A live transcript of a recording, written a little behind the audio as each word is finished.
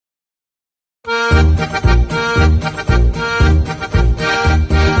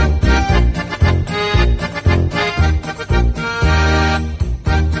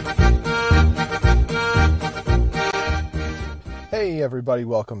everybody.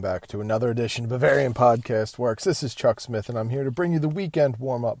 Welcome back to another edition of Bavarian Podcast Works. This is Chuck Smith, and I'm here to bring you the weekend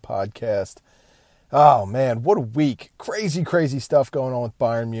warm-up podcast. Oh, man, what a week. Crazy, crazy stuff going on with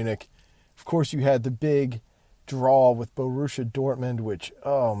Bayern Munich. Of course, you had the big draw with Borussia Dortmund, which,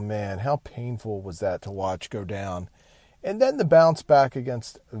 oh, man, how painful was that to watch go down. And then the bounce back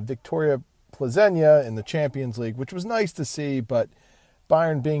against Victoria Plzeň in the Champions League, which was nice to see, but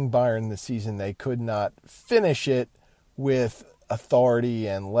Bayern being Bayern this season, they could not finish it with authority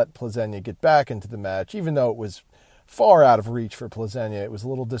and let Plzeň get back into the match. Even though it was far out of reach for Plzeň, it was a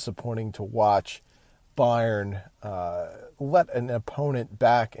little disappointing to watch Bayern let an opponent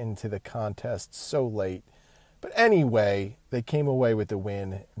back into the contest so late. But anyway, they came away with the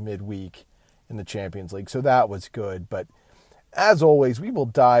win midweek in the Champions League, so that was good. But as always, we will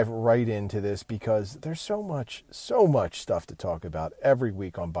dive right into this because there's so much stuff to talk about every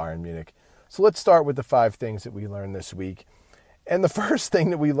week on Bayern Munich. So let's start with the 5 things that we learned this week. And the first thing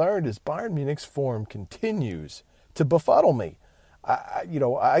that we learned is Bayern Munich's form continues to befuddle me.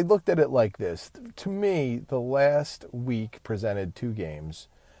 I looked at it like this. To me, the last week presented 2 games,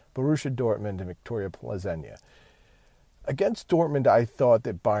 Borussia Dortmund and Victoria Plzeň. Against Dortmund, I thought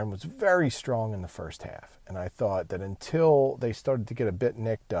that Bayern was very strong in the first half. And I thought that until they started to get a bit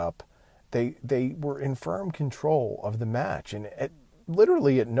nicked up, they were in firm control of the match. And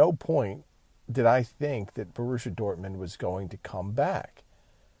literally at no point did I think that Borussia Dortmund was going to come back.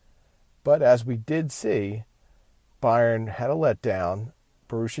 But as we did see, Bayern had a letdown.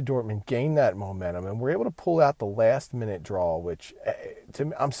 Borussia Dortmund gained that momentum and were able to pull out the last-minute draw, which to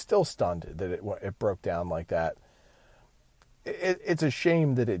me, I'm still stunned that it broke down like that. It's a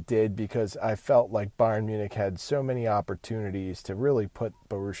shame that it did because I felt like Bayern Munich had so many opportunities to really put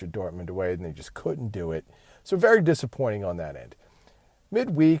Borussia Dortmund away and they just couldn't do it. So very disappointing on that end.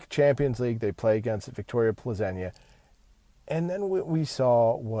 Midweek, Champions League, they play against Victoria Plzeň. And then what we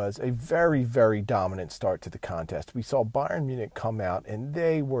saw was a very, very dominant start to the contest. We saw Bayern Munich come out, and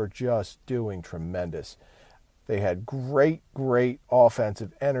they were just doing tremendous. They had great, great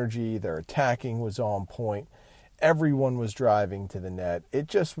offensive energy. Their attacking was on point. Everyone was driving to the net. It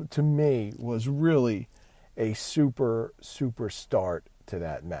just, to me, was really a super, super start to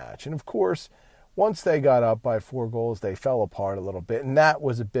that match. And, of course, once they got up by 4 goals, they fell apart a little bit, and that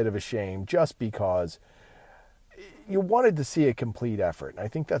was a bit of a shame just because you wanted to see a complete effort. And I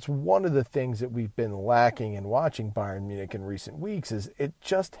think that's one of the things that we've been lacking in watching Bayern Munich in recent weeks is it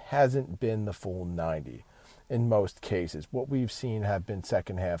just hasn't been the full 90 in most cases. What we've seen have been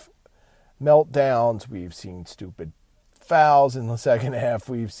second half meltdowns. We've seen stupid fouls in the second half.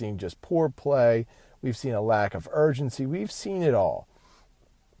 We've seen just poor play. We've seen a lack of urgency. We've seen it all.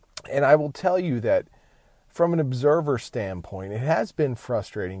 And I will tell you that from an observer standpoint, it has been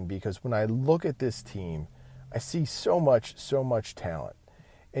frustrating because when I look at this team, I see so much talent.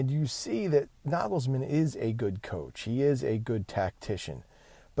 And you see that Nagelsmann is a good coach. He is a good tactician.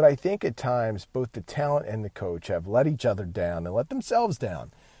 But I think at times both the talent and the coach have let each other down and let themselves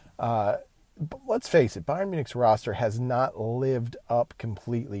down. But let's face it, Bayern Munich's roster has not lived up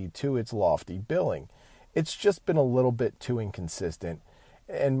completely to its lofty billing. It's just been a little bit too inconsistent.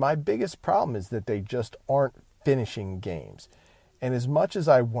 And my biggest problem is that they just aren't finishing games. And as much as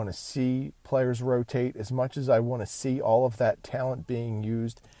I want to see players rotate, as much as I want to see all of that talent being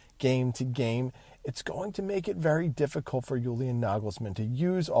used game to game, it's going to make it very difficult for Julian Nagelsmann to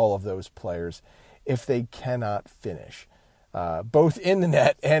use all of those players if they cannot finish, both in the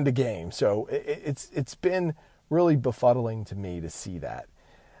net and a game. So it's been really befuddling to me to see that.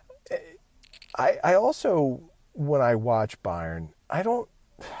 I also, when I watch Bayern,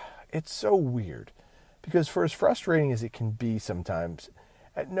 it's so weird because for as frustrating as it can be sometimes,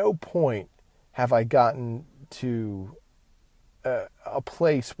 at no point have I gotten to a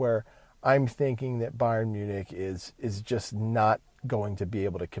place where I'm thinking that Bayern Munich is just not going to be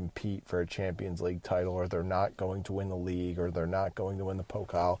able to compete for a Champions League title, or they're not going to win the league, or they're not going to win the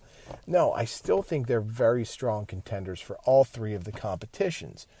Pokal. No, I still think they're very strong contenders for all 3 of the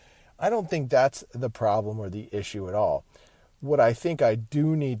competitions. I don't think that's the problem or the issue at all. What I think I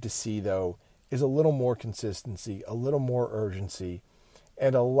do need to see, though, is a little more consistency, a little more urgency,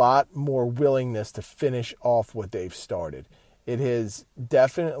 and a lot more willingness to finish off what they've started. It has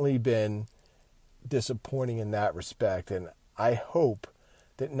definitely been disappointing in that respect, and I hope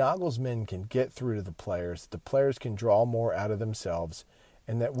that Nagelsmann can get through to the players can draw more out of themselves,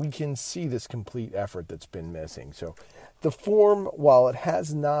 and that we can see this complete effort that's been missing. So the form, while it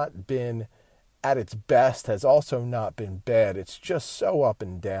has not been at its best, has also not been bad. It's just so up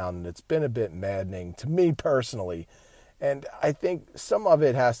and down, and it's been a bit maddening to me personally. And I think some of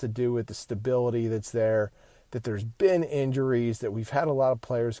it has to do with the stability that's there. that there's been injuries, that we've had a lot of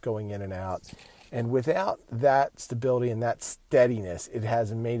players going in and out. And without that stability and that steadiness, it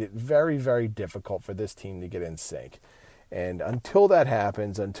has made it very, very difficult for this team to get in sync. And until that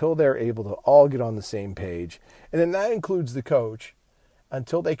happens, until they're able to all get on the same page, and then that includes the coach,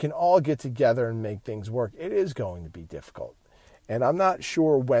 until they can all get together and make things work, it is going to be difficult. And I'm not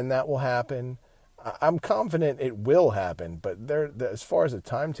sure when that will happen. I'm confident it will happen, but as far as the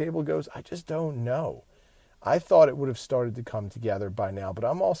timetable goes, I just don't know. I thought it would have started to come together by now, but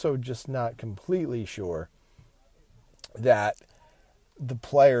I'm also just not completely sure that the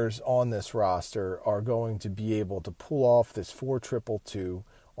players on this roster are going to be able to pull off this 4-2-2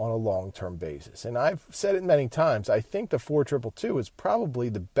 on a long-term basis. And I've said it many times, I think the 4-2-2 is probably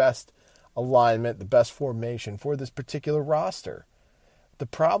the best alignment, the best formation for this particular roster. The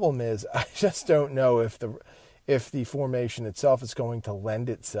problem is I just don't know if the formation itself is going to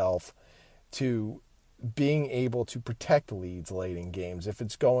lend itself to being able to protect leads late in games, if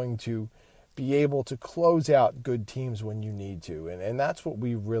it's going to be able to close out good teams when you need to. And that's what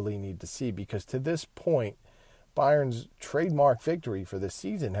we really need to see, because to this point, Bayern's trademark victory for this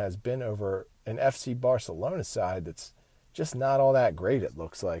season has been over an FC Barcelona side that's just not all that great, it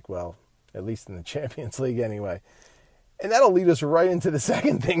looks like. Well, at least in the Champions League anyway. And that'll lead us right into the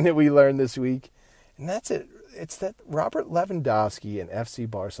second thing that we learned this week, and that's it. It's that Robert Lewandowski and FC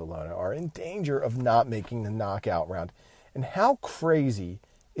Barcelona are in danger of not making the knockout round. And how crazy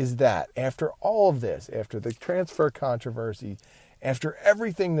is that after all of this, after the transfer controversy, after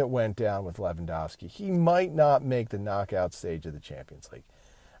everything that went down with Lewandowski, he might not make the knockout stage of the Champions League.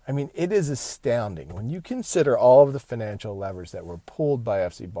 I mean, it is astounding when you consider all of the financial levers that were pulled by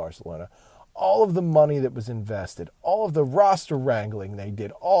FC Barcelona, all of the money that was invested, all of the roster wrangling they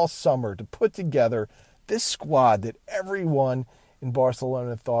did all summer to put together this squad that everyone in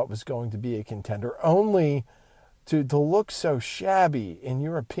Barcelona thought was going to be a contender, only to look so shabby in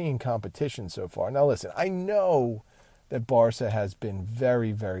European competition so far. Now listen, I know that Barca has been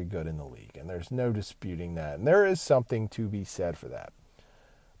very, very good in the league, and there's no disputing that, and there is something to be said for that.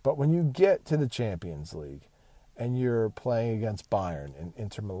 But when you get to the Champions League and you're playing against Bayern and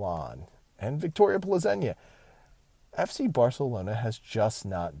Inter Milan and Victoria Plzeň, FC Barcelona has just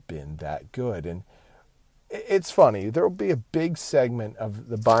not been that good. And it's funny, there will be a big segment of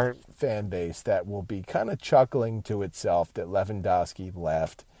the Bayern fan base that will be kind of chuckling to itself that Lewandowski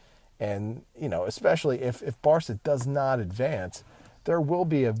left. And, you know, especially if Barca does not advance, there will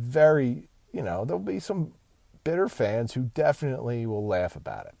be there'll be some bitter fans who definitely will laugh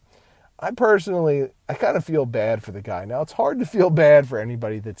about it. I kind of feel bad for the guy. Now, it's hard to feel bad for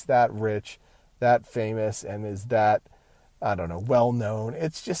anybody that's that rich, that famous, and is that, I don't know, well-known.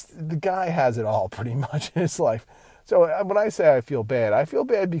 It's just the guy has it all pretty much in his life. So when I say I feel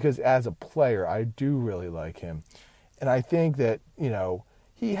bad because as a player, I do really like him. And I think that, you know,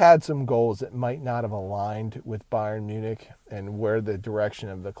 he had some goals that might not have aligned with Bayern Munich and where the direction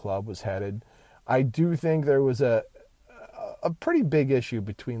of the club was headed. I do think there was a pretty big issue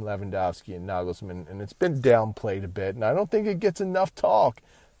between Lewandowski and Nagelsmann, and it's been downplayed a bit. And I don't think it gets enough talk,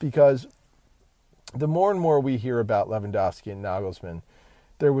 because the more and more we hear about Lewandowski and Nagelsmann,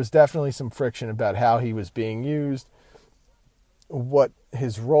 there was definitely some friction about how he was being used, what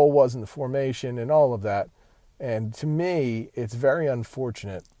his role was in the formation, and all of that. And to me, it's very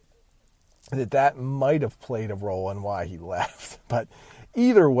unfortunate that might have played a role in why he left. But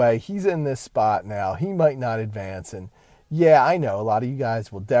either way, he's in this spot now. He might not advance. And yeah, I know a lot of you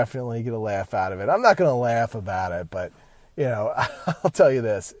guys will definitely get a laugh out of it. I'm not going to laugh about it, but, you know, I'll tell you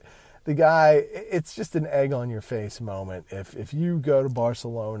this. The guy, it's just an egg on your face moment. If you go to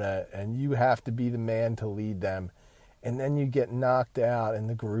Barcelona and you have to be the man to lead them, and then you get knocked out in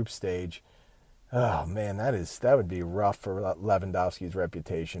the group stage, oh man, that would be rough for Lewandowski's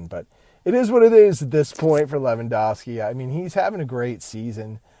reputation. But it is what it is at this point for Lewandowski. I mean, he's having a great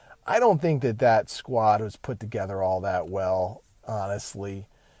season. I don't think that squad was put together all that well, honestly.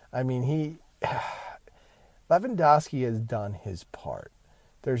 I mean, Lewandowski has done his part.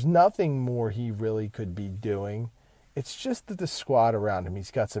 There's nothing more he really could be doing. It's just that the squad around him, he's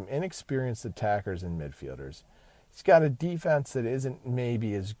got some inexperienced attackers and midfielders. He's got a defense that isn't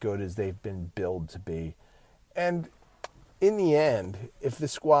maybe as good as they've been billed to be. And in the end, if the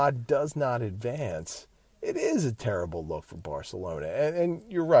squad does not advance, it is a terrible look for Barcelona. And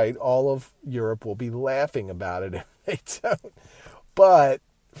you're right, all of Europe will be laughing about it if they don't. But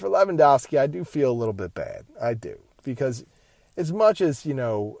for Lewandowski, I do feel a little bit bad. I do. Because as much as, you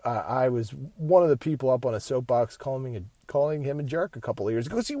know, I was one of the people up on a soapbox calling him a jerk a couple of years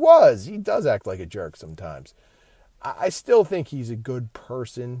ago, because he was. He does act like a jerk sometimes. I still think he's a good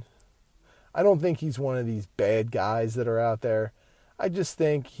person. I don't think he's one of these bad guys that are out there. I just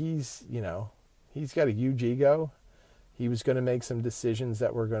think he's got a huge ego. He was going to make some decisions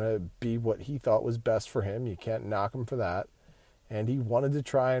that were going to be what he thought was best for him. You can't knock him for that. And he wanted to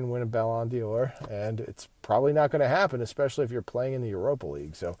try and win a Ballon d'Or, and it's probably not going to happen, especially if you're playing in the Europa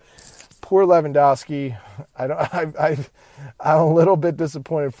League. So, poor Lewandowski. I'm a little bit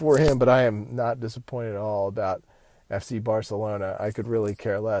disappointed for him, but I am not disappointed at all about FC Barcelona. I could really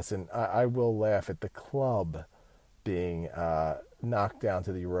care less, and I will laugh at the club being knocked down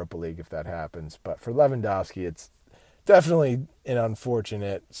to the Europa League if that happens. But for Lewandowski, it's definitely an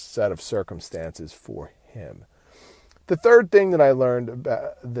unfortunate set of circumstances for him. The third thing that I learned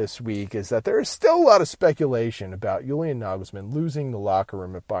about this week is that there is still a lot of speculation about Julian Nagelsmann losing the locker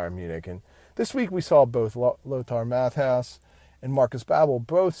room at Bayern Munich. And this week we saw both Lothar Matthäus and Marcus Babbel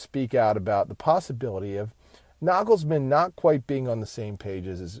both speak out about the possibility of Nagelsmann not quite being on the same page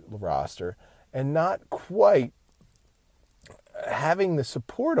as his roster and not quite having the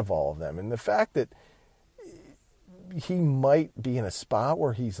support of all of them. And the fact that he might be in a spot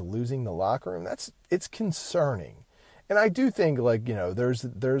where he's losing the locker room, it's concerning. And I do think, there's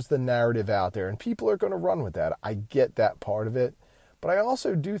the narrative out there, and people are going to run with that. I get that part of it. But I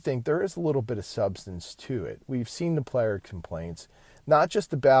also do think there is a little bit of substance to it. We've seen the player complaints, not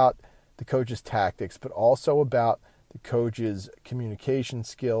just about the coach's tactics, but also about the coach's communication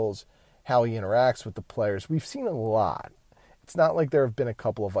skills, how he interacts with the players. We've seen a lot. It's not like there have been a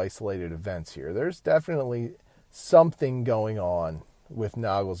couple of isolated events here. There's definitely something going on with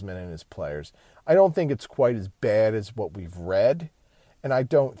Nagelsmann and his players. I don't think it's quite as bad as what we've read, and I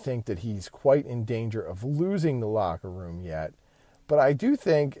don't think that he's quite in danger of losing the locker room yet. But I do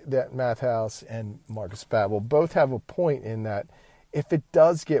think that Matthäus and Marcus Babbel both have a point in that if it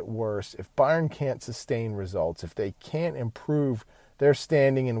does get worse, if Bayern can't sustain results, if they can't improve their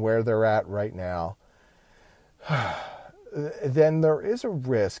standing and where they're at right now, then there is a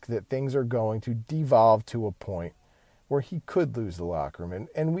risk that things are going to devolve to a point where he could lose the locker room.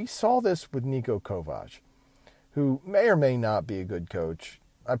 And we saw this with Niko Kovac, who may or may not be a good coach.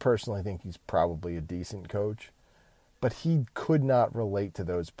 I personally think he's probably a decent coach. But he could not relate to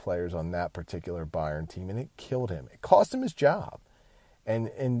those players on that particular Bayern team, and it killed him. It cost him his job. And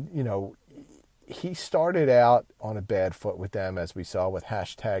he started out on a bad foot with them, as we saw with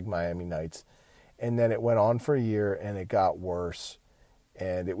 #Miami Nights. And then it went on for a year, and it got worse.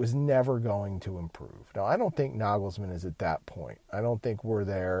 And it was never going to improve. Now, I don't think Nagelsmann is at that point. I don't think we're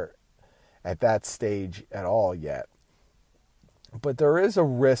there at that stage at all yet. But there is a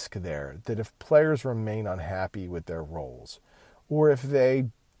risk there that if players remain unhappy with their roles, or if they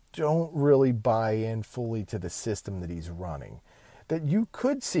don't really buy in fully to the system that he's running, that you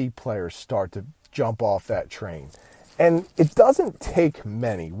could see players start to jump off that train. And it doesn't take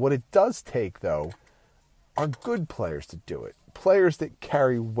many. What it does take, though, are good players to do it. Players that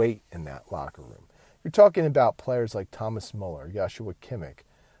carry weight in that locker room. You're talking about players like Thomas Muller, Joshua Kimmich,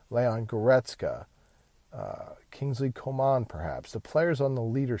 Leon Goretzka, Kingsley Coman, perhaps, the players on the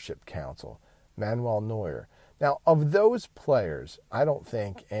leadership council, Manuel Neuer. Now, of those players, I don't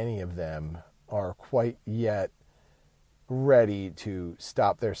think any of them are quite yet ready to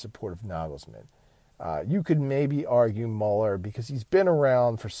stop their support of Nagelsmann. You could maybe argue Muller because he's been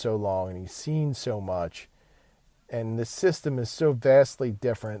around for so long and he's seen so much, and the system is so vastly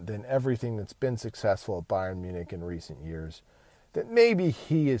different than everything that's been successful at Bayern Munich in recent years, that maybe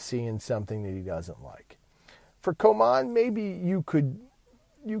he is seeing something that he doesn't like. For Coman, maybe you could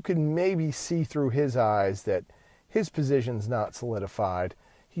maybe see through his eyes that his position's not solidified.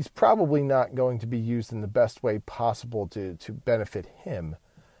 He's probably not going to be used in the best way possible to benefit him.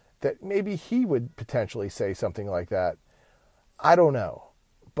 That maybe he would potentially say something like that. I don't know.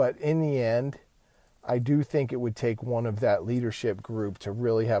 But in the end, I do think it would take one of that leadership group to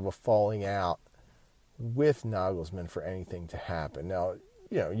really have a falling out with Nagelsmann for anything to happen. Now,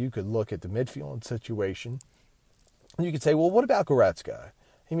 you could look at the midfield situation. You could say, well, what about Goretzka?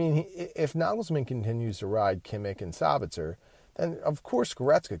 I mean, if Nagelsmann continues to ride Kimmich and Sabitzer, then of course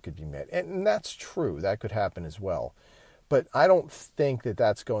Goretzka could be met. And that's true. That could happen as well. But I don't think that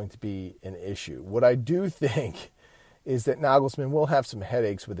that's going to be an issue. What I do think is that Nagelsmann will have some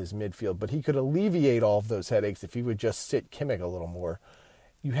headaches with his midfield, but he could alleviate all of those headaches if he would just sit Kimmich a little more.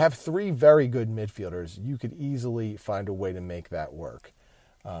 You have three very good midfielders. You could easily find a way to make that work.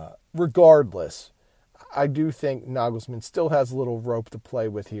 Regardless, I do think Nagelsmann still has a little rope to play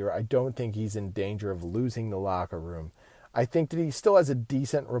with here. I don't think he's in danger of losing the locker room. I think that he still has a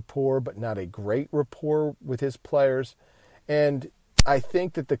decent rapport, but not a great rapport with his players. And I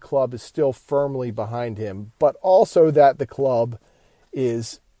think that the club is still firmly behind him, but also that the club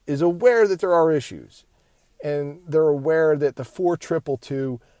is is aware that there are issues. And they're aware that the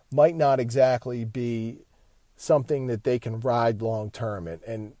 4-2-2 might not exactly be something that they can ride long term.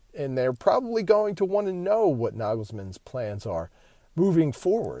 And they're probably going to want to know what Nagelsmann's plans are moving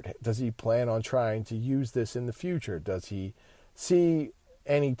forward. Does he plan on trying to use this in the future? Does he see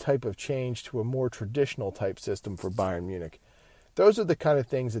any type of change to a more traditional type system for Bayern Munich? Those are the kind of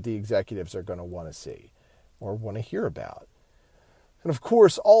things that the executives are going to want to see or want to hear about. And of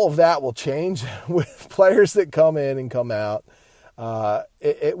course, all of that will change with players that come in and come out.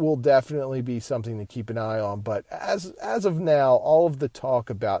 It will definitely be something to keep an eye on. But as of now, all of the talk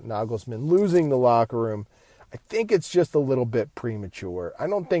about Nagelsmann losing the locker room, I think it's just a little bit premature. I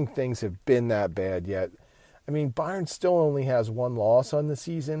don't think things have been that bad yet. I mean, Bayern still only has one loss on the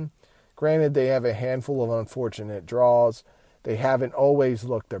season. Granted, they have a handful of unfortunate draws. They haven't always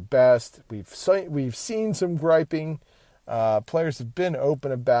looked their best. We've seen some griping. Players have been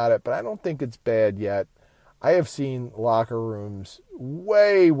open about it, but I don't think it's bad yet. I have seen locker rooms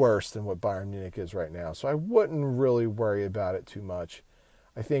way worse than what Bayern Munich is right now, so I wouldn't really worry about it too much.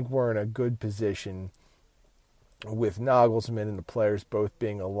 I think we're in a good position with Nagelsmann and the players both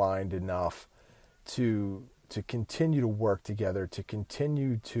being aligned enough to continue to work together, to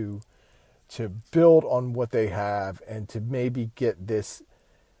continue to build on what they have, and to maybe get this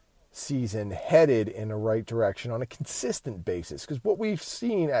season headed in the right direction on a consistent basis. Because what we've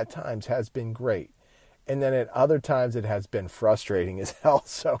seen at times has been great. And then at other times it has been frustrating as hell.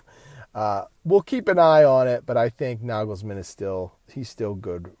 So we'll keep an eye on it, but I think Nagelsmann is still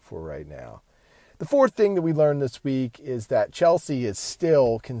good for right now. The fourth thing that we learned this week is that Chelsea is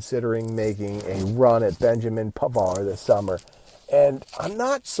still considering making a run at Benjamin Pavard this summer. And I'm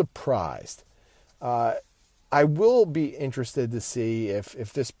not surprised. I will be interested to see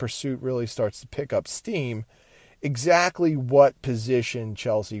if this pursuit really starts to pick up steam, exactly what position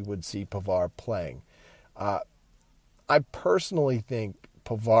Chelsea would see Pavard playing. I personally think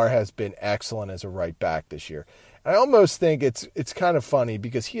Pavard has been excellent as a right back this year. I almost think it's kind of funny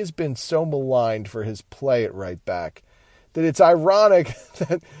because he has been so maligned for his play at right back that it's ironic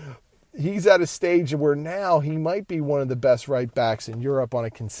that he's at a stage where now he might be one of the best right backs in Europe on a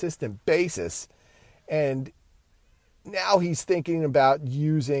consistent basis. And now he's thinking about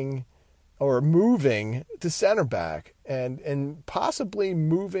using or moving to center back and possibly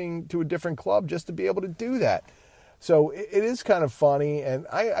moving to a different club just to be able to do that. So it is kind of funny, and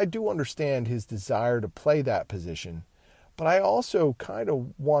I do understand his desire to play that position, but I also kind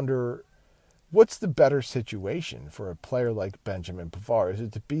of wonder what's the better situation for a player like Benjamin Pavard? Is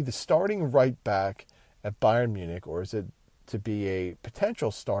it to be the starting right back at Bayern Munich, or is it to be a potential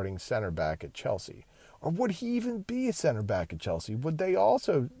starting center back at Chelsea? Or would he even be a center back at Chelsea? Would they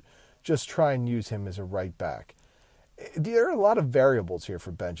also just try and use him as a right back? There are a lot of variables here for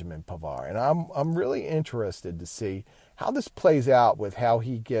Benjamin Pavard, and I'm really interested to see how this plays out with how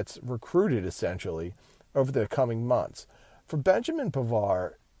he gets recruited, essentially, over the coming months. For Benjamin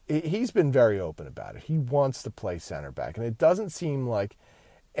Pavard, he's been very open about it. He wants to play center back, and it doesn't seem like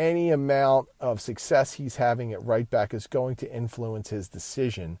any amount of success he's having at right back is going to influence his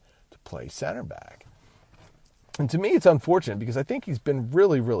decision to play center back. And to me, it's unfortunate because I think he's been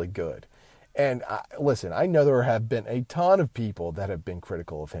really, really good. And listen, I know there have been a ton of people that have been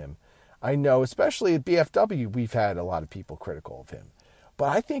critical of him. I know, especially at BFW, we've had a lot of people critical of him. But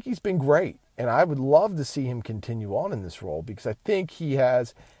I think he's been great. And I would love to see him continue on in this role because I think he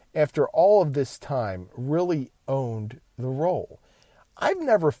has, after all of this time, really owned the role. I've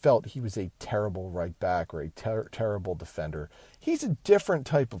never felt he was a terrible right back or a terrible defender. He's a different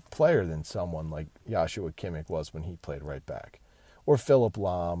type of player than someone like Joshua Kimmich was when he played right back. Or Philip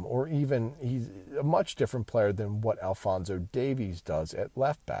Lahm, or even he's a much different player than what Alphonso Davies does at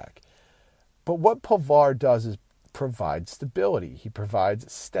left back. But what Pavard does is provide stability. He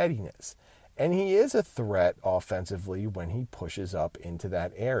provides steadiness. And he is a threat offensively when he pushes up into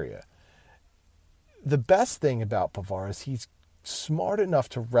that area. The best thing about Pavard is he's smart enough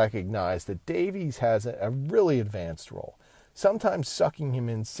to recognize that Davies has a really advanced role, sometimes sucking him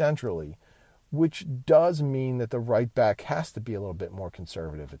in centrally, which does mean that the right back has to be a little bit more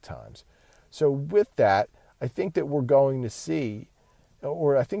conservative at times. So with that, I think that we're going to see,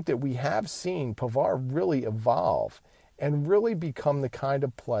 or I think that we have seen Pavard really evolve and really become the kind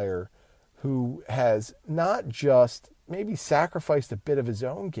of player who has not just maybe sacrificed a bit of his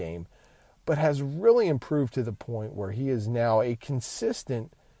own game, but has really improved to the point where he is now a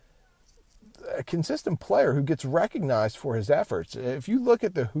consistent player who gets recognized for his efforts. If you look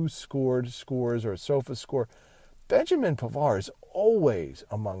at the Who Scored scores or Sofa score, Benjamin Pavard is always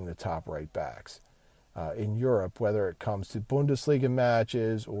among the top right backs. in Europe, whether it comes to Bundesliga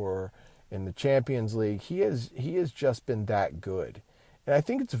matches or in the Champions League. He has just been that good. And I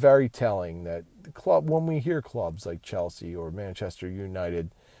think it's very telling that the club, when we hear clubs like Chelsea or Manchester United,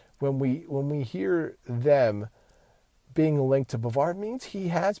 when we hear them being linked to Pavard, means he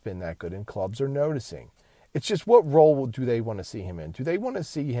has been that good and clubs are noticing. It's just, what role do they want to see him in? Do they want to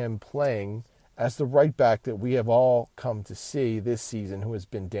see him playing as the right back that we have all come to see this season, who has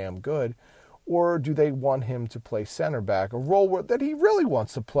been damn good? Or do they want him to play center back, a role that he really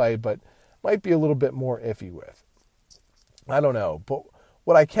wants to play but might be a little bit more iffy with? I don't know. But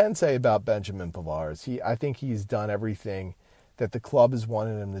what I can say about Benjamin Pavard is I think he's done everything that the club has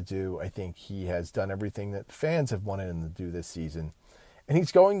wanted him to do. I think he has done everything that fans have wanted him to do this season. And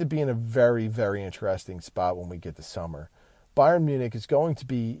he's going to be in a very, very interesting spot when we get to summer. Bayern Munich is going to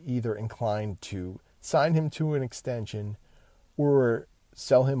be either inclined to sign him to an extension or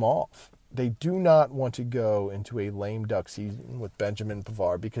sell him off. They do not want to go into a lame duck season with Benjamin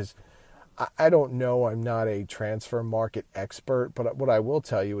Pavard, because I don't know, I'm not a transfer market expert, but what I will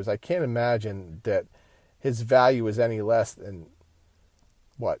tell you is I can't imagine that his value is any less than,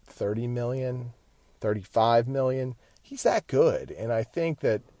 30 million, 35 million? He's that good. And I think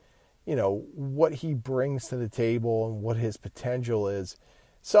that, what he brings to the table and what his potential is,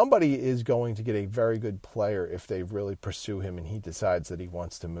 somebody is going to get a very good player if they really pursue him and he decides that he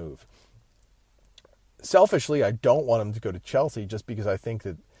wants to move. Selfishly, I don't want him to go to Chelsea, just because I think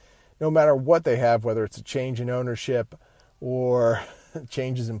that no matter what they have, whether it's a change in ownership or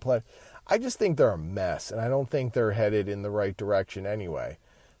changes in play, I just think they're a mess, and I don't think they're headed in the right direction anyway.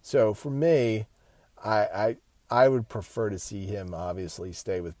 So for me, I would prefer to see him obviously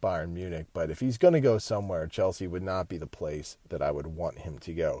stay with Bayern Munich, but if he's going to go somewhere, Chelsea would not be the place that I would want him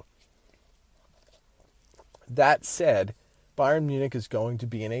to go. That said, Bayern Munich is going to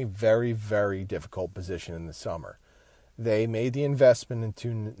be in a very, very difficult position in the summer. They made the investment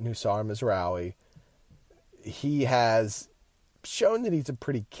into Nusar Mazraoui. He has shown that he's a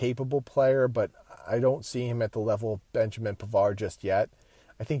pretty capable player, but I don't see him at the level of Benjamin Pavard just yet.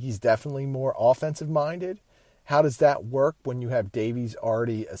 I think he's definitely more offensive-minded. How does that work when you have Davies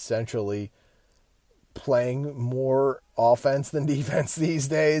already essentially playing more offense than defense these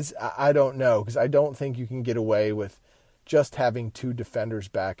days? I don't know, because I don't think you can get away with just having two defenders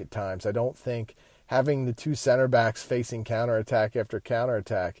back at times. I don't think having the two center backs facing counterattack after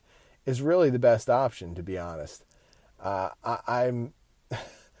counterattack is really the best option, to be honest. I'm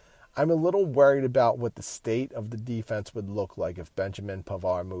a little worried about what the state of the defense would look like if Benjamin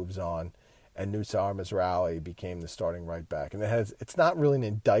Pavard moves on and Nusar Mazraoui became the starting right back. And it's not really an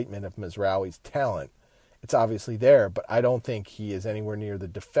indictment of Mazraoui's talent. It's obviously there, but I don't think he is anywhere near the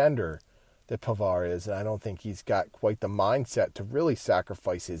defender that Pavard is, and I don't think he's got quite the mindset to really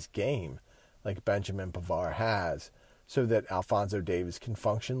sacrifice his game like Benjamin Pavard has, so that Alphonso Davies can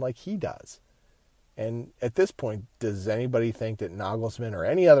function like he does. And at this point, does anybody think that Nagelsmann or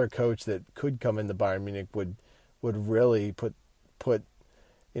any other coach that could come into Bayern Munich would really put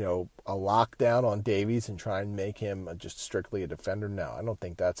a lockdown on Davies and try and make him just strictly a defender? No, I don't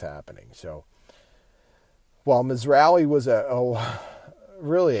think that's happening. So while Mazraoui was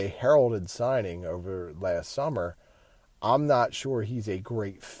really a heralded signing over last summer, I'm not sure he's a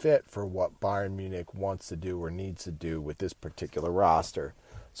great fit for what Bayern Munich wants to do or needs to do with this particular roster.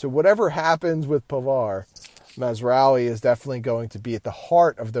 So whatever happens with Pavard, Mazraoui is definitely going to be at the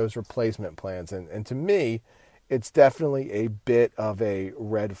heart of those replacement plans. And to me, it's definitely a bit of a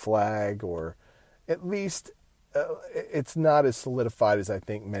red flag, or at least it's not as solidified as I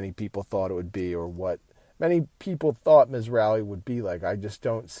think many people thought it would be, or what many people thought Mazraoui would be like. I just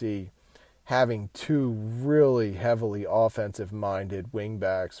don't see having two really heavily offensive-minded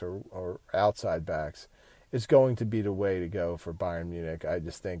wingbacks or outside backs is going to be the way to go for Bayern Munich. I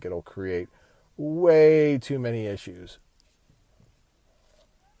just think it'll create way too many issues.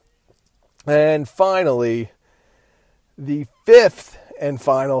 And finally, the fifth and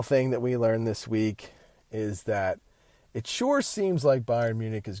final thing that we learned this week is that it sure seems like Bayern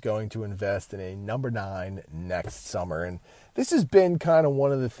Munich is going to invest in a number 9 next summer. And this has been kind of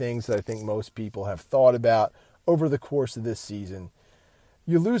one of the things that I think most people have thought about over the course of this season.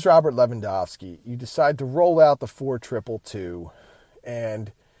 You lose Robert Lewandowski, you decide to roll out the 4-2-2,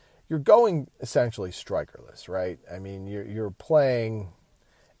 and you're going essentially strikerless, right? I mean, you're playing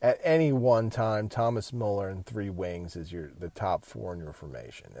at any one time Thomas Muller and 3 wings as the top 4 in your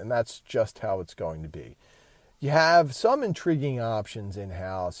formation, and that's just how it's going to be. You have some intriguing options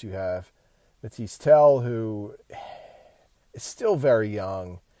in-house. You have Matisse Tell, who is still very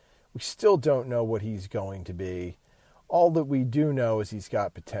young. We still don't know what he's going to be. all that we do know is he's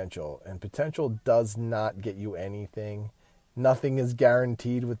got potential, and potential does not get you anything. Nothing is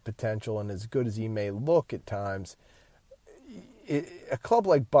guaranteed with potential, and as good as he may look at times, a club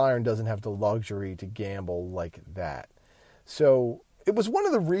like Bayern doesn't have the luxury to gamble like that. So it was one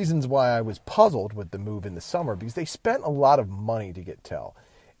of the reasons why I was puzzled with the move in the summer, because they spent a lot of money to get Tell.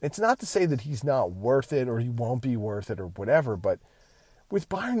 It's not to say that he's not worth it or he won't be worth it or whatever, but with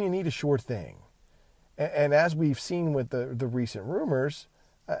Bayern you need a sure thing. And as we've seen with the recent rumors,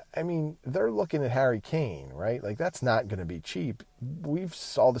 I mean, they're looking at Harry Kane, right? Like, that's not going to be cheap. We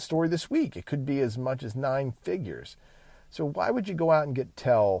saw the story this week. It could be as much as 9 figures. So why would you go out and get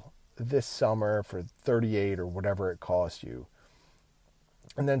Tell this summer for 38 or whatever it costs you,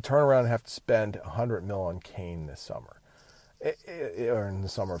 and then turn around and have to spend $100 million on Kane this summer, or in the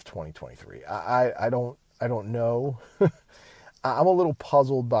summer of 2023? I don't know. I'm a little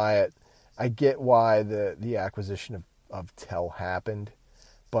puzzled by it. I get why the acquisition of Tell happened,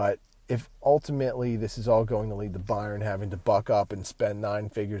 but if ultimately this is all going to lead to Bayern having to buck up and spend 9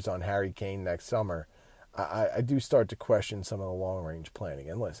 figures on Harry Kane next summer, I do start to question some of the long-range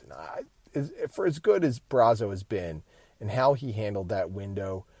planning. And listen, for as good as Brazzo has been and how he handled that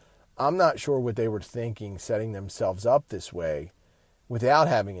window, I'm not sure what they were thinking setting themselves up this way without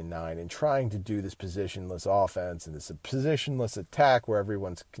having a 9 and trying to do this positionless offense and this positionless attack where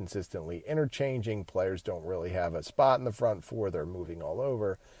everyone's consistently interchanging. Players don't really have a spot in the front four. They're moving all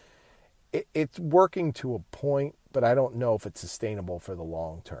over. It's working to a point, but I don't know if it's sustainable for the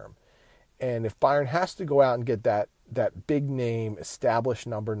long term. And if Bayern has to go out and get that big name, established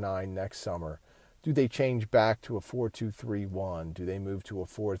number 9 next summer, do they change back to a 4-2-3-1? Do they move to a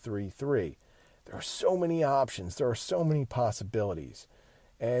 4-3-3? There are so many options. There are so many possibilities.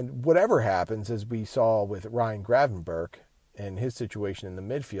 And whatever happens, as we saw with Ryan Gravenberch and his situation in the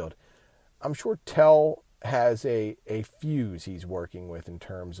midfield, I'm sure Tell has a fuse he's working with in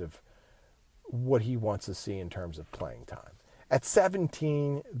terms of what he wants to see in terms of playing time. At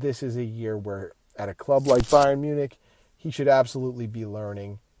 17, this is a year where at a club like Bayern Munich, he should absolutely be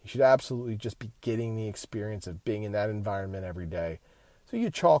learning. He should absolutely just be getting the experience of being in that environment every day. So you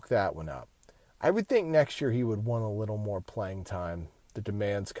chalk that one up. I would think next year he would want a little more playing time. The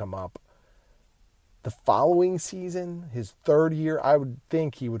demands come up. The following season, his 3rd year, I would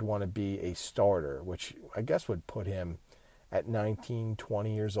think he would want to be a starter, which I guess would put him at 19,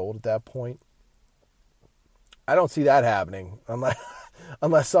 20 years old at that point. I don't see that happening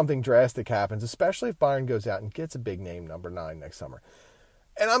unless something drastic happens, especially if Bayern goes out and gets a big name number 9 next summer.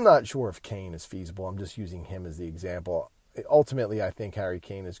 And I'm not sure if Kane is feasible. I'm just using him as the example. Ultimately, I think Harry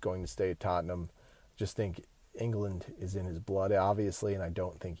Kane is going to stay at Tottenham. Just think England is in his blood, obviously, and I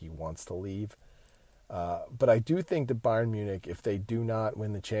don't think he wants to leave. But I do think that Bayern Munich, if they do not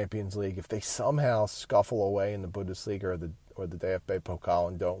win the Champions League, if they somehow scuffle away in the Bundesliga or the DFB Pokal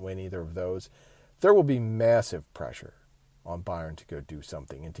and don't win either of those, there will be massive pressure on Bayern to go do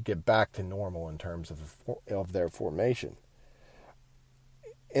something and to get back to normal in terms of their formation.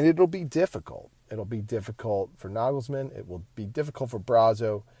 And it'll be difficult. It'll be difficult for Nagelsmann. It will be difficult for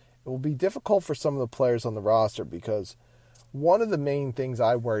Brazzo. It will be difficult for some of the players on the roster, because one of the main things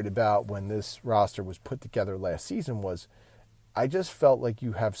I worried about when this roster was put together last season was I just felt like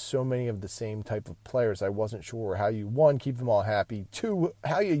you have so many of the same type of players. I wasn't sure how you, 1, keep them all happy, 2,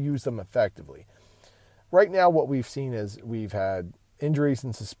 how you use them effectively. Right now what we've seen is we've had injuries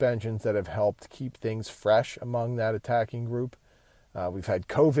and suspensions that have helped keep things fresh among that attacking group. We've had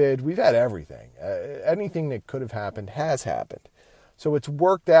COVID. We've had everything. Anything that could have happened has happened. So it's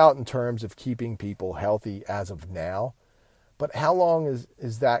worked out in terms of keeping people healthy as of now. But how long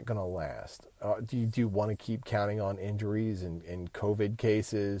is that going to last? Do you want to keep counting on injuries and COVID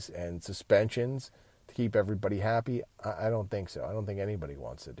cases and suspensions to keep everybody happy? I don't think so. I don't think anybody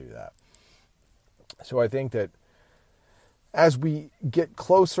wants to do that. So I think that as we get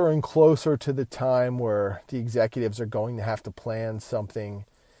closer and closer to the time where the executives are going to have to plan something,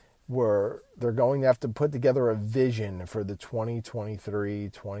 where they're going to have to put together a vision for the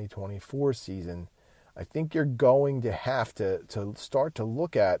 2023-2024 season, I think you're going to have to start to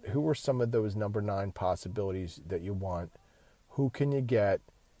look at who are some of those number 9 possibilities that you want. Who can you get?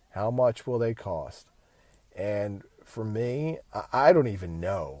 How much will they cost? And for me, I don't even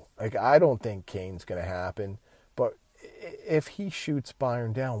know. Like, I don't think Kane's going to happen. But if he shoots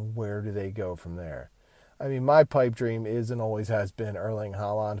Bayern down, where do they go from there? I mean, my pipe dream is and always has been Erling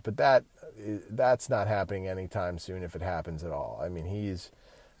Haaland, but that's not happening anytime soon if it happens at all. I mean, he's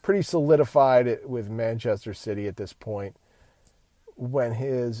pretty solidified with Manchester City at this point. when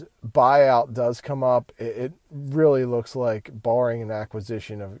his buyout does come up, it really looks like, barring an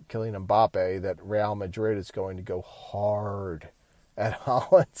acquisition of Kylian Mbappe, that Real Madrid is going to go hard at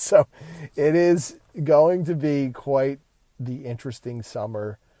Holland. So it is going to be quite the interesting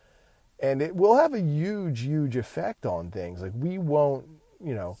summer. And it will have a huge, huge effect on things. Like, we won't,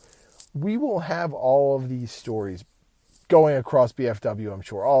 we will have all of these stories going across BFW, I'm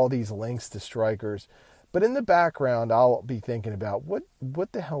sure, all these links to strikers. But in the background, I'll be thinking about what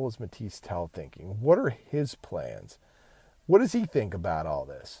the hell was Matisse Tell thinking? What are his plans? What does he think about all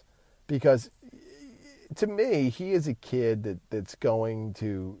this? Because to me, he is a kid that's going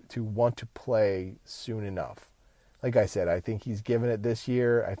to want to play soon enough. Like I said, I think he's given it this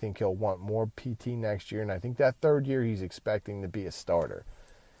year. I think he'll want more PT next year. And I think that third year he's expecting to be a starter.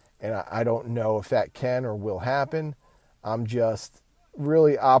 And I don't know if that can or will happen. I'm just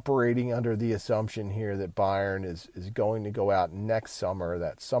really operating under the assumption here that Bayern is going to go out next summer,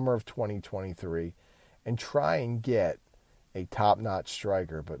 that summer of 2023, and try and get a top-notch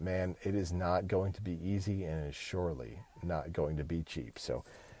striker. But, man, it is not going to be easy, and it is surely not going to be cheap. So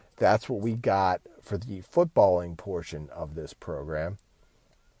that's what we got for the footballing portion of this program.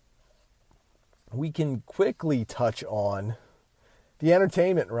 We can quickly touch on the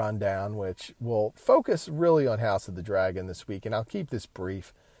entertainment rundown, which will focus really on House of the Dragon this week. And I'll keep this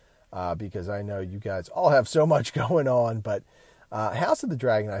brief because I know you guys all have so much going on. But House of the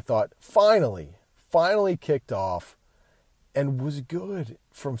Dragon, I thought, finally kicked off and was good.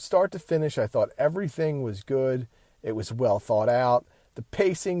 From start to finish, I thought everything was good. It was well thought out. The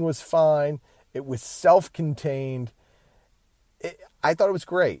pacing was fine. It was self-contained. I thought it was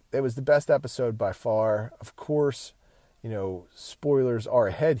great. It was the best episode by far. Of course, spoilers are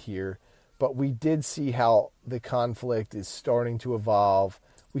ahead here, but we did see how the conflict is starting to evolve.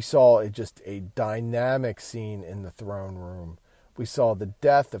 We saw just a dynamic scene in the throne room. We saw the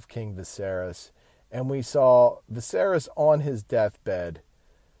death of King Viserys, and we saw Viserys on his deathbed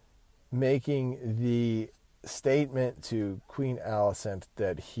making the statement to Queen Alicent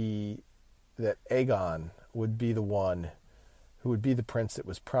that Aegon would be the one who would be the prince that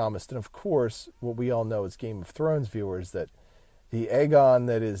was promised. And of course, what we all know as Game of Thrones viewers, that the Aegon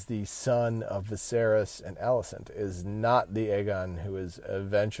that is the son of Viserys and Alicent is not the Aegon who is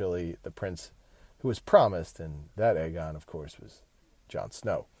eventually the prince who was promised. And that Aegon, of course, was Jon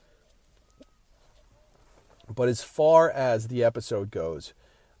Snow. But as far as the episode goes,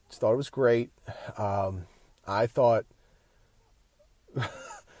 I just thought it was great. I thought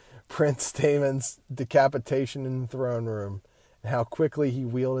Prince Daemon's decapitation in the throne room and how quickly he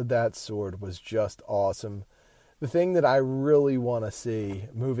wielded that sword was just awesome. The thing that I really want to see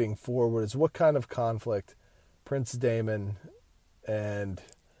moving forward is what kind of conflict Prince Daemon and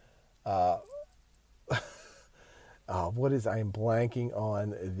I am blanking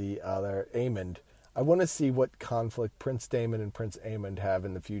on the other, Aemond. I want to see what conflict Prince Daemon and Prince Aemond have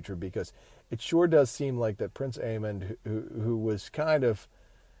in the future, because it sure does seem like that Prince Aemond, who was kind of,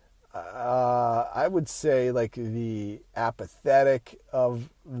 I would say, like the apathetic of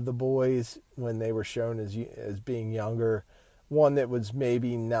the boys when they were shown as being younger, one that was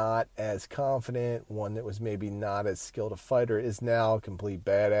maybe not as confident, one that was maybe not as skilled a fighter, is now a complete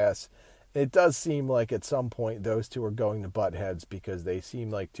badass. It does seem like at some point those two are going to butt heads, because they seem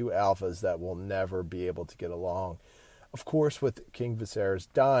like two alphas that will never be able to get along. Of course, with King Viserys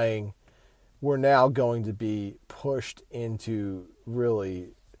dying, we're now going to be pushed into really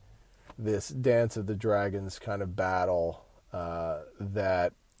this Dance of the Dragons kind of battle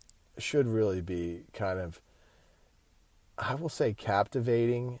that should really be kind of, I will say,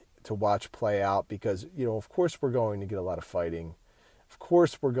 captivating to watch play out, because, of course we're going to get a lot of fighting. Of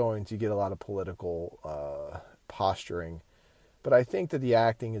course we're going to get a lot of political posturing. But I think that the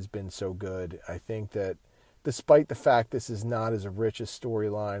acting has been so good. I think that despite the fact this is not as rich a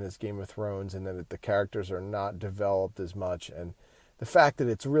storyline as Game of Thrones, and that the characters are not developed as much, and the fact that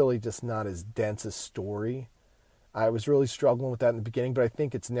it's really just not as dense a story, I was really struggling with that in the beginning, but I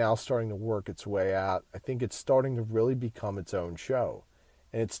think it's now starting to work its way out. I think it's starting to really become its own show.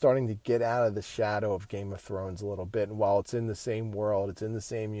 And it's starting to get out of the shadow of Game of Thrones a little bit. And while it's in the same world, it's in the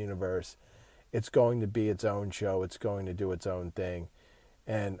same universe, it's going to be its own show. It's going to do its own thing.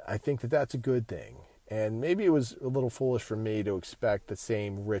 And I think that that's a good thing. And maybe it was a little foolish for me to expect the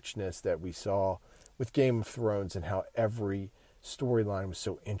same richness that we saw with Game of Thrones, and how every storyline was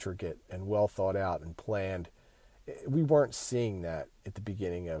so intricate and well thought out and planned. We weren't seeing that at the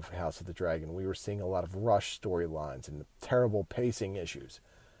beginning of House of the Dragon. We were seeing a lot of rushed storylines and terrible pacing issues.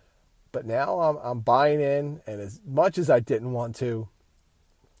 But now I'm buying in, and as much as I didn't want to,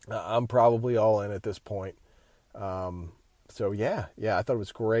 I'm probably all in at this point. So yeah, I thought it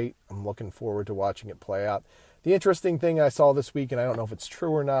was great. I'm looking forward to watching it play out. The interesting thing I saw this week, and I don't know if it's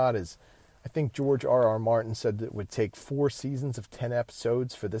true or not, is I think George R.R. Martin said that it would take 4 seasons of 10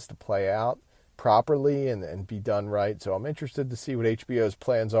 episodes for this to play out properly and be done right. So I'm interested to see what HBO's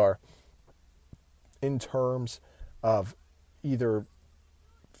plans are in terms of either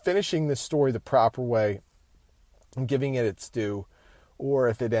finishing this story the proper way and giving it its due, or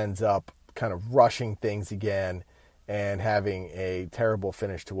if it ends up kind of rushing things again and having a terrible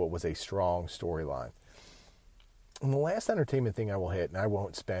finish to what was a strong storyline. And the last entertainment thing I will hit, and I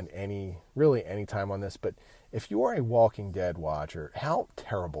won't spend any time on this, but if you are a Walking Dead watcher, how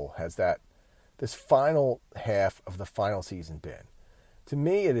terrible has this final half of the final season been? To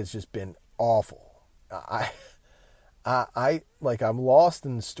me, it has just been awful. I'm lost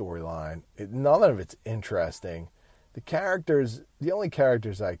in the storyline. None of it's interesting. The only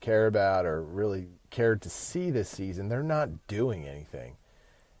characters I care about or really cared to see this season, they're not doing anything.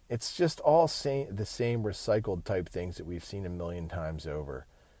 It's just all the same recycled type things that we've seen a million times over.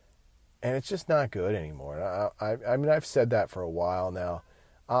 And it's just not good anymore. I mean, I've said that for a while now.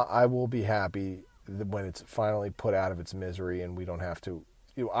 I will be happy when it's finally put out of its misery and we don't have to,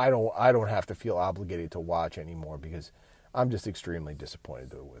 I don't have to feel obligated to watch anymore, because I'm just extremely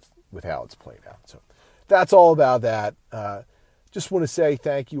disappointed with how it's played out. So that's all about that. Just want to say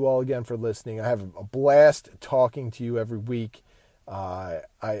thank you all again for listening. I have a blast talking to you every week. I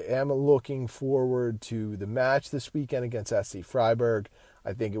am looking forward to the match this weekend against SC Freiburg.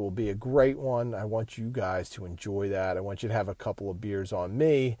 I think it will be a great one. I want you guys to enjoy that. I want you to have a couple of beers on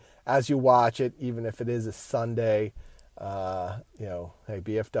me as you watch it, even if it is a Sunday. Hey,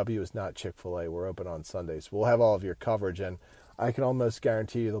 BFW is not Chick-fil-A. We're open on Sundays. We'll have all of your coverage, and I can almost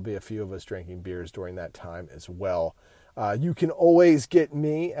guarantee you there'll be a few of us drinking beers during that time as well. You can always get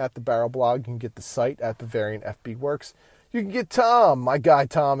me at the Barrel Blog. You can get the site at Bavarian FB Works. You can get Tom, my guy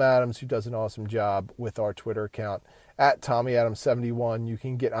Tom Adams, who does an awesome job with our Twitter account, at TommyAdams71. You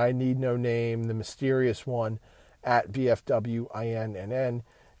can get I Need No Name, the mysterious one, at BFWINNN.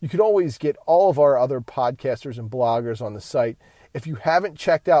 You can always get all of our other podcasters and bloggers on the site. If you haven't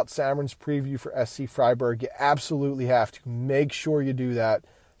checked out Samron's preview for SC Freiburg, you absolutely have to. Make sure you do that.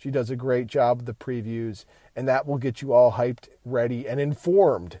 She does a great job with the previews, and that will get you all hyped, ready, and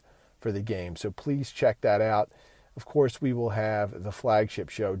informed for the game. So please check that out. Of course, we will have the flagship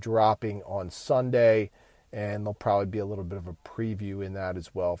show dropping on Sunday, and there'll probably be a little bit of a preview in that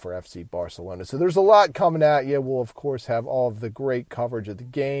as well for FC Barcelona. So there's a lot coming at you. We'll, of course, have all of the great coverage of the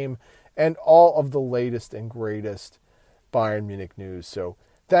game and all of the latest and greatest Bayern Munich news. So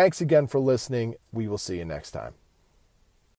thanks again for listening. We will see you next time.